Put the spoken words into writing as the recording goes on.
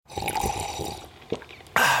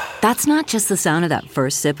That's not just the sound of that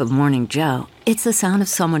first sip of Morning Joe. It's the sound of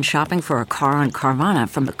someone shopping for a car on Carvana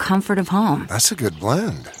from the comfort of home. That's a good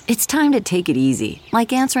blend. It's time to take it easy,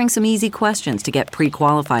 like answering some easy questions to get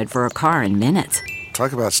pre-qualified for a car in minutes.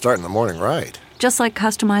 Talk about starting the morning right. Just like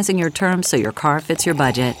customizing your terms so your car fits your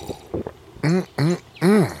budget.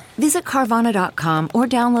 Visit Carvana.com or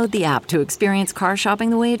download the app to experience car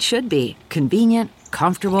shopping the way it should be. Convenient,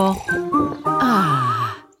 comfortable.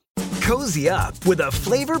 Cozy up with a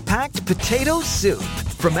flavor-packed potato soup.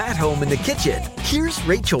 From At Home in the Kitchen, here's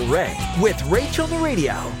Rachel Ray with Rachel on the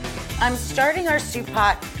Radio. I'm starting our soup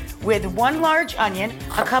pot with 1 large onion,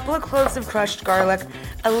 a couple of cloves of crushed garlic,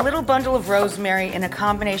 a little bundle of rosemary, and a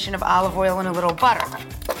combination of olive oil and a little butter.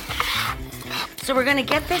 So we're gonna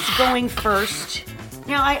get this going first.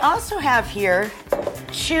 Now I also have here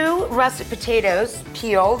 2 russet potatoes,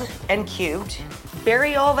 peeled and cubed.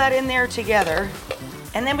 Bury all that in there together.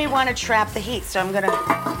 And then we want to trap the heat, so I'm gonna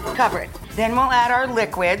cover it. Then we'll add our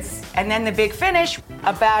liquids, and then the big finish,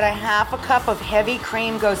 about 1/2 cup of heavy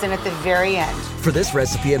cream goes in at the very end. For this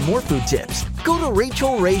recipe and more food tips, go to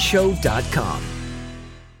RachelRayShow.com.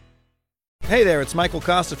 Hey there, it's Michael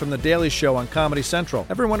Costa from The Daily Show on Comedy Central.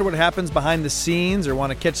 Ever wonder what happens behind the scenes or want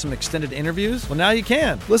to catch some extended interviews? Well, now you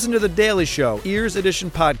can. Listen to The Daily Show, Ears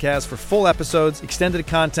Edition podcast for full episodes, extended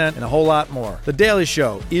content, and a whole lot more. The Daily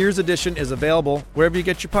Show, Ears Edition is available wherever you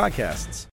get your podcasts.